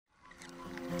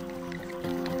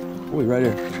Boy, right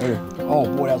there, right there. Oh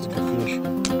boy, that was a good fish.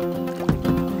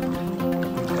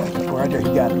 Right there,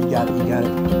 you got it, you got it, you got it.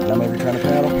 Now maybe trying to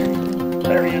paddle.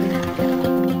 There he is.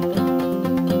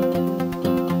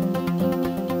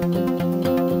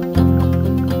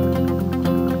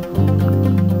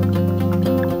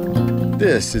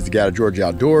 This is the guy at Georgia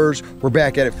Outdoors. We're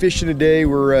back at it fishing today.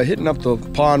 We're hitting up the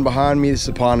pond behind me. This is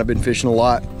a pond I've been fishing a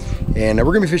lot. And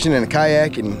we're gonna be fishing in a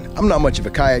kayak, and I'm not much of a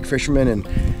kayak fisherman, and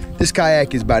this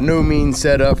kayak is by no means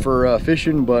set up for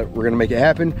fishing, but we're gonna make it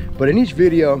happen. But in each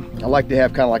video, I like to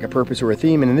have kind of like a purpose or a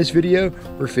theme, and in this video,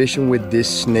 we're fishing with this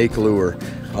snake lure.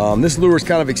 This lure is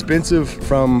kind of expensive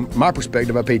from my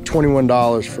perspective. I paid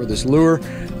 $21 for this lure,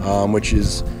 which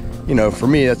is, you know, for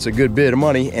me, that's a good bit of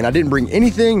money. And I didn't bring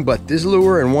anything but this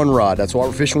lure and one rod. That's what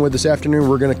we're fishing with this afternoon.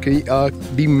 We're gonna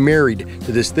be married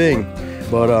to this thing.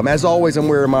 But as always, I'm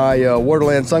wearing my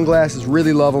Waterland sunglasses.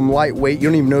 Really love them, lightweight. You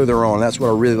don't even know they're on. That's what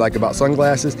I really like about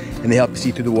sunglasses, and they help you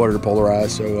see through the water to polarize.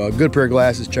 So good pair of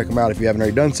glasses. Check them out if you haven't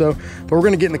already done so. But we're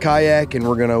gonna get in the kayak and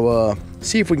we're gonna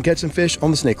see if we can catch some fish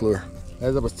on the snake lure.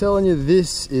 As I was telling you,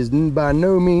 this is by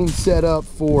no means set up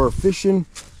for fishing.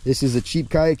 This is a cheap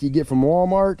kayak you get from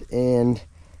Walmart, and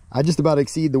I just about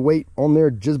exceed the weight on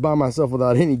there just by myself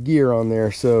without any gear on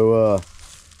there. So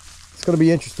it's gonna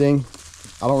be interesting.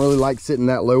 I don't really like sitting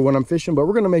that low when I'm fishing, but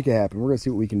we're gonna make it happen. We're gonna see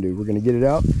what we can do. We're gonna get it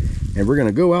out and we're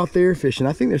gonna go out there fishing.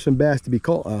 I think there's some bass to be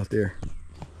caught out there.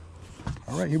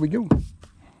 All right, here we go.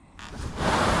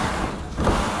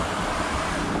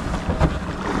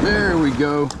 There we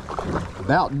go.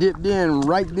 About dipped in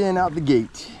right then out the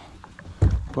gate,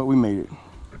 but we made it.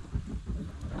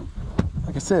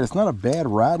 Like I said, it's not a bad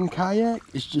riding kayak.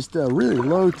 It's just really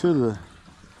low to the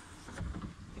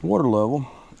water level.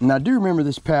 And I do remember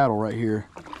this paddle right here.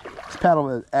 This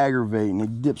paddle is aggravating.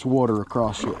 It dips water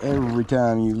across you every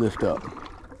time you lift up.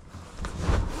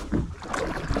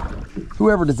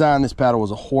 Whoever designed this paddle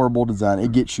was a horrible design.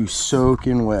 It gets you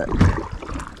soaking wet.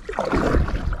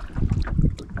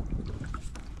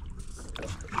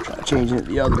 Try changing it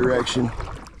the other direction.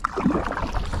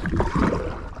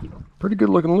 Pretty good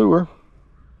looking lure.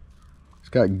 It's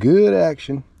got good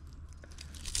action.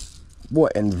 Boy,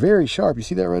 and very sharp. You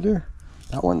see that right there?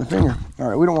 That one in the finger. All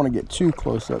right, we don't want to get too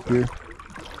close up here.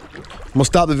 I'm gonna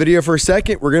stop the video for a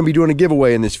second. We're gonna be doing a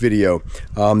giveaway in this video.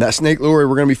 That snake lure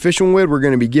we're gonna be fishing with, we're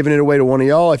gonna be giving it away to one of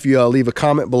y'all if you leave a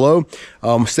comment below.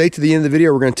 Stay to the end of the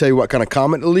video. We're gonna tell you what kind of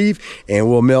comment to leave, and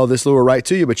we'll mail this lure right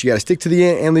to you, but you gotta stick to the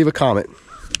end and leave a comment.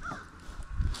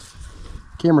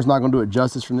 Camera's not gonna do it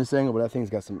justice from this angle, but that thing's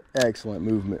got some excellent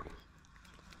movement.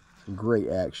 Some great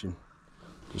action.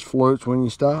 Just floats when you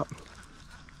stop.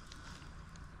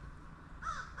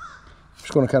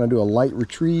 Just going to kind of do a light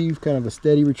retrieve, kind of a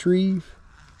steady retrieve,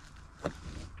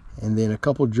 and then a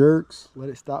couple jerks. Let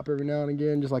it stop every now and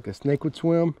again, just like a snake would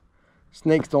swim.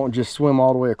 Snakes don't just swim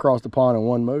all the way across the pond in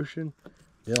one motion.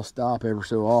 They'll stop ever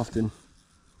so often.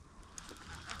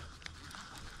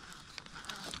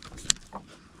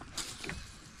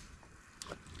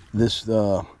 This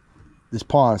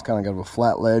pond is kind of got a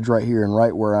flat ledge right here, and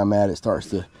right where I'm at, it starts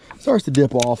to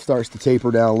dip off, starts to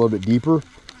taper down a little bit deeper,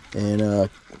 and I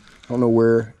don't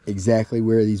know exactly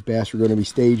where these bass are going to be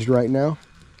staged right now.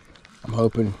 I'm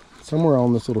hoping somewhere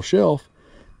on this little shelf,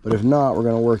 but if not, we're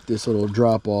going to work this little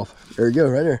drop off. There you go,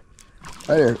 right there.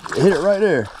 Right there. Hit it right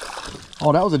there.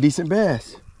 Oh, that was a decent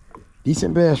bass.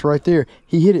 Decent bass right there.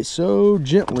 He hit it so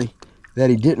gently that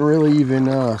he didn't really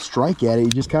even strike at it. He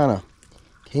just kind of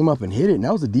came up and hit it, and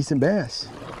that was a decent bass.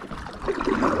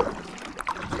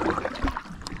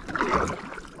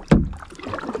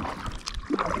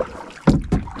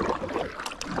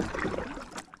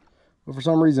 But for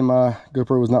some reason my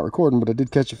GoPro was not recording, but I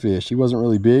did catch a fish. He wasn't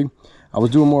really big. I was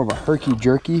doing more of a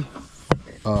herky-jerky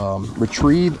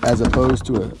retrieve as opposed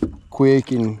to a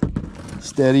quick and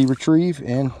steady retrieve,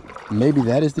 and maybe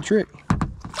that is the trick.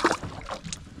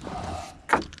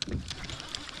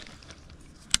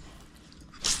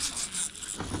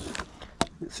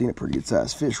 Seen a pretty good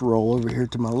sized fish roll over here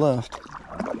to my left.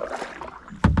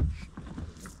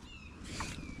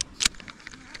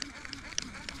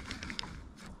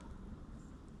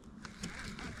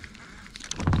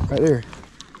 Right there.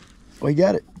 Oh, he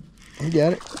got it. He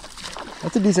got it.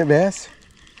 That's a decent bass.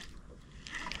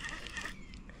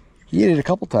 He hit it a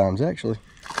couple times, actually.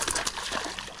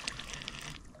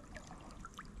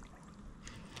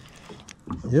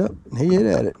 Yep, he hit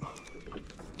at it.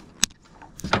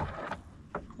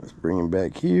 Let's bring him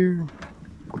back here.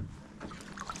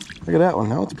 Look at that one.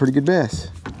 That one's a pretty good bass.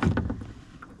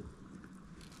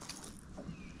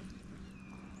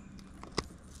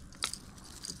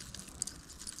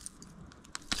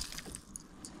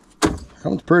 That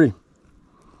one's pretty.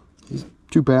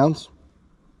 2 pounds.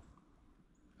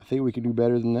 I think we can do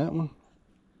better than that one.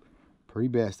 Pretty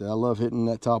bastard. I love hitting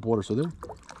that top water, so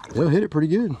they'll hit it pretty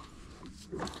good.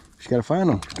 Just gotta find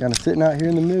them. Kind of sitting out here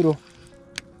in the middle.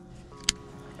 I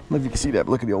don't know if you can see that,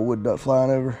 but look at the old wood duck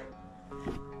flying over.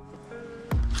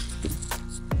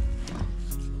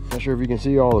 Not sure if you can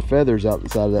see all the feathers out the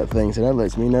side of that thing, so that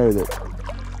lets me know that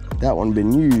that one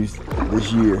been used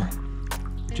this year,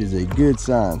 which is a good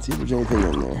sign. See if there's anything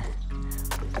in there.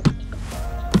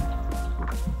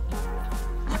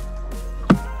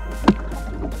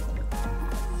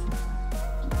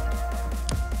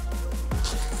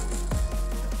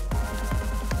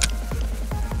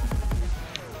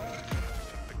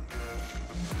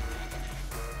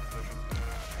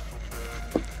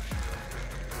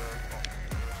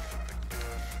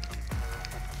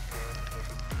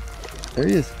 There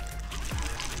he is.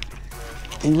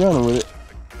 He's running with it.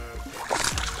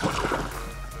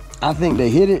 I think they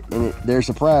hit it, and they're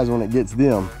surprised when it gets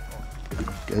them.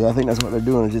 Because I think that's what they're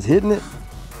doing, is just hitting it.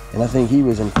 And I think he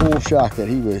was in full shock that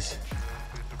he was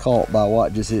caught by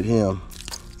what just hit him.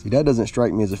 See, that doesn't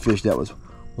strike me as a fish that was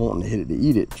wanting to hit it to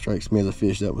eat it. It strikes me as a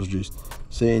fish that was just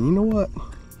saying, you know what?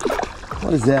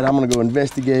 What is that? I'm gonna go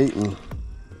investigate, and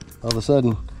all of a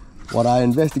sudden, what I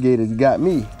investigated got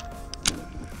me.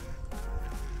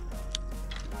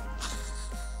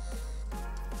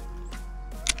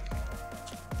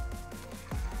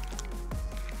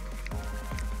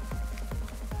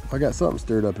 I got something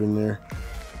stirred up in there.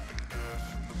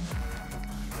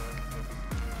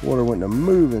 Water went to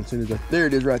moving as soon as there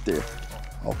it is right there.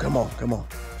 Oh, come on, come on.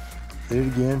 Hit it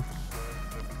again.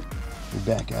 Be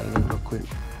back out of there real quick.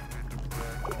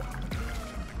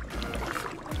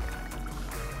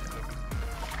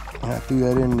 I threw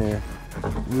that in there.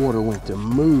 Water went to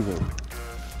moving.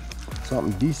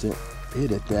 Something decent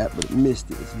hit at that, but it missed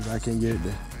it. See if I can get it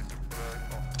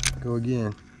to go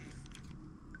again.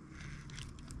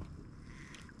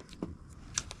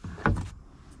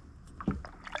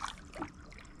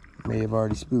 May have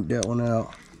already spooked that one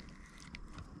out.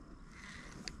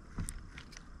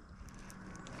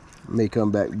 May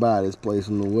come back by this place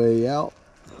on the way out.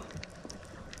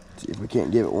 See if we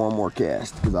can't give it one more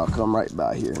cast, because I'll come right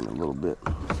by here in a little bit.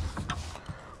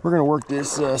 We're gonna work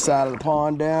this side of the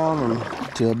pond down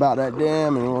and to about that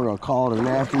dam, and we're gonna call it an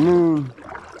afternoon.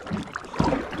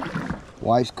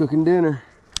 Wife's cooking dinner.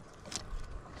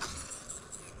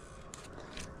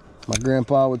 My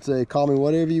grandpa would say, call me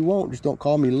whatever you want, just don't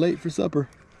call me late for supper.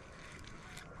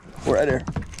 Right there,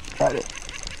 right there.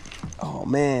 Oh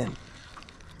man.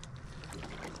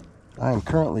 I am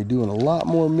currently doing a lot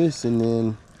more missing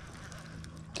than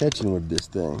catching with this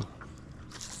thing.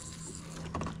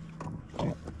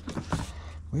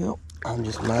 Well, I'm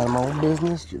just minding my own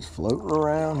business, just floating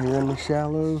around here in the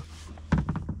shallow,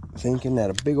 thinking that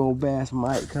a big old bass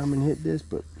might come and hit this,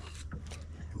 but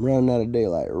I'm running out of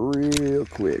daylight real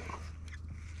quick.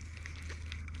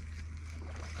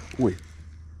 Wait,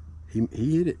 he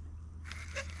hit it.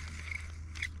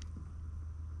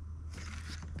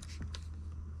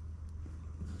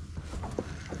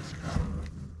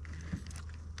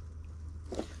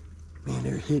 Man,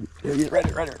 there he hit it. There he is, right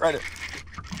there, right there.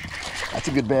 That's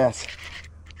a good bass.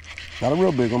 Not a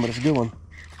real big one, but it's a good one.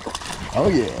 Oh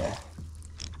yeah.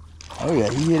 Oh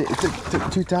yeah, he hit it. It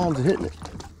took 2 times of hitting it.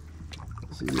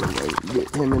 Let's see if I can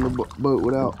get him in the boat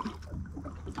without.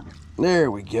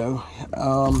 There we go.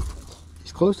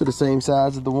 He's close to the same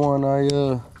size as the one I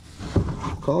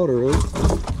caught earlier.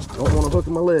 Don't want to hook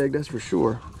in my leg, that's for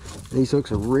sure. And these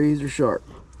hooks are razor sharp.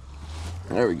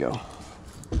 There we go.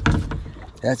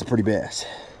 That's a pretty bass.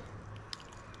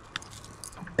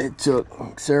 It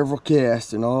took several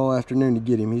casts and all afternoon to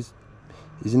get him. He's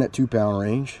in that 2 pound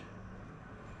range.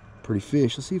 Pretty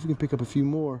fish. Let's see if we can pick up a few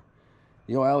more.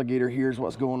 The old alligator hears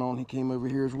what's going on. He came over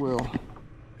here as well.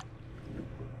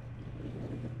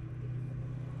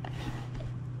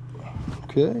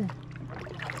 Okay.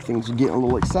 Things are getting a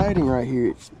little exciting right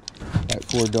here at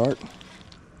before dark.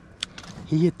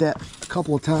 He hit that a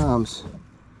couple of times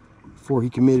before he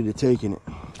committed to taking it.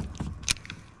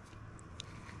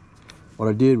 What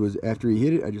I did was, after he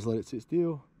hit it, I just let it sit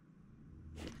still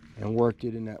and worked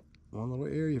it in that one little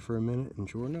area for a minute, and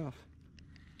sure enough,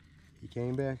 he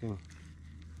came back and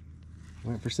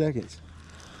went for seconds.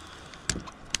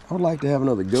 I would like to have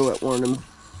another go at one of them.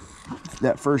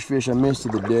 That first fish I missed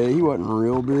of the day, he wasn't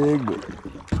real big, but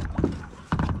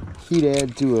he'd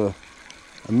add to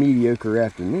a mediocre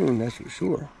afternoon, that's for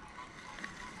sure.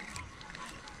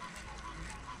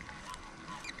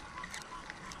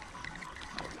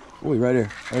 Oh, right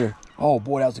there, right there. Oh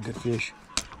boy, that was a good fish.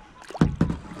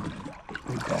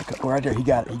 Back up. Oh, right there, he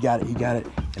got it.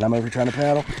 And I'm over trying to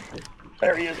paddle.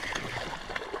 There he is.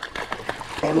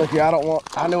 And look here,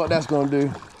 I know what that's gonna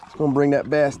do. It's gonna bring that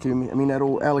bass to me. I mean, that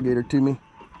old alligator to me.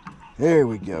 There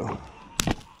we go.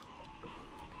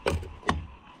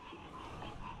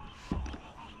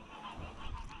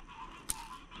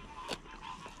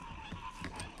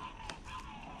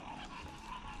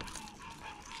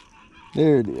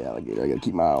 There's the alligator. I gotta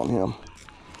keep my eye on him.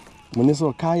 When this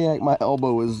little kayak, my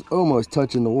elbow is almost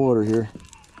touching the water here.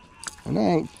 And I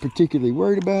ain't particularly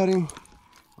worried about him.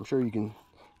 I'm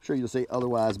sure you'll say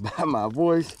otherwise by my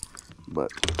voice.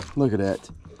 But look at that.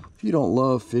 If you don't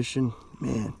love fishing,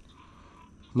 man,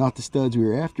 not the studs we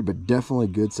were after, but definitely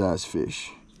good sized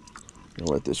fish. I'll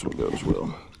let this one go as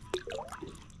well.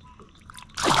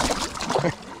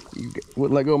 You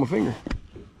wouldn't let go of my finger.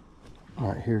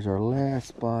 All right, here's our last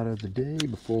spot of the day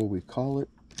before we call it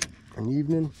an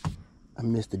evening. I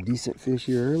missed a decent fish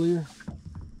here earlier.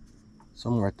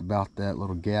 Somewhere at about that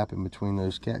little gap in between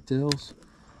those cattails.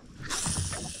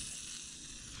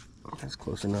 That's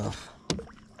close enough.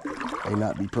 May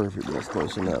not be perfect, but that's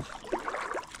close enough.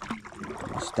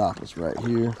 I'll stop us right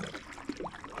here.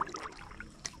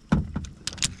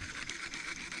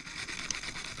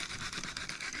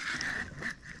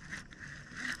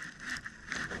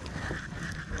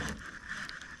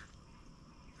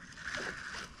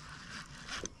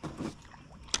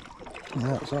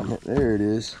 Oh, something, there it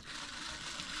is.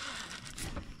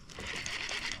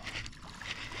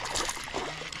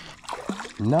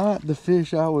 Not the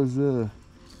fish I was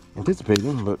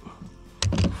anticipating, but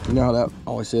you know how that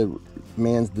always said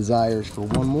man's desires for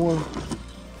one more.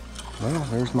 Well,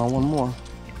 there's my one more.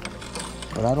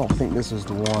 But I don't think this is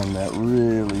the one that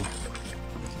really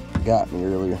got me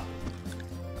earlier.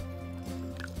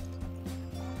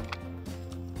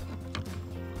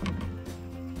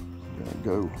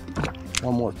 Go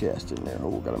one more cast in there.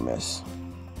 Oh, got a mess.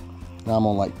 Now I'm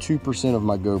on like 2% of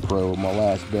my GoPro with my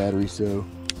last battery, so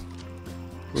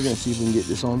we're gonna see if we can get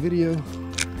this on video.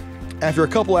 After a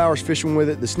couple hours fishing with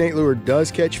it, the snake lure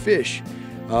does catch fish,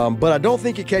 but I don't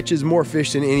think it catches more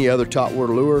fish than any other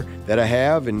topwater lure that I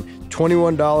have. And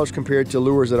 $21 compared to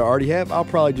lures that I already have, I'll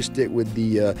probably just stick with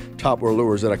the topwater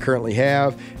lures that I currently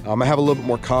have. I have a little bit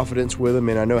more confidence with them,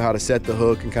 and I know how to set the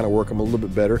hook and kind of work them a little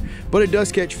bit better, but it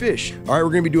does catch fish. All right, we're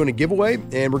gonna be doing a giveaway,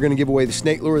 and we're gonna give away the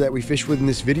snake lure that we fished with in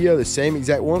this video, the same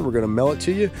exact one. We're gonna mail it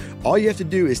to you. All you have to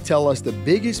do is tell us the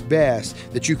biggest bass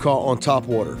that you caught on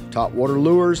topwater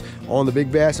lures on the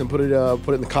big bass, and put it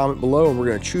in the comment below, and we're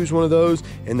gonna choose one of those.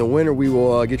 And the winner, we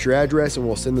will get your address, and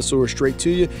we'll send the lure straight to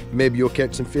you. Maybe you'll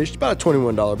catch some fish. About a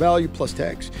 $21 value plus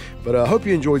tax. But I hope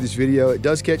you enjoyed this video. It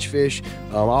does catch fish.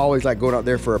 I always like going out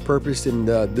there for a purpose, and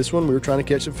this one we were trying to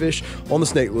catch some fish on the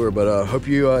snake lure. But hope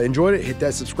you enjoyed it. Hit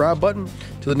that subscribe button.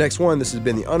 To the next one, this has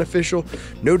been the unofficial,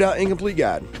 no doubt incomplete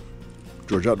guide,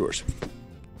 Georgia Outdoors.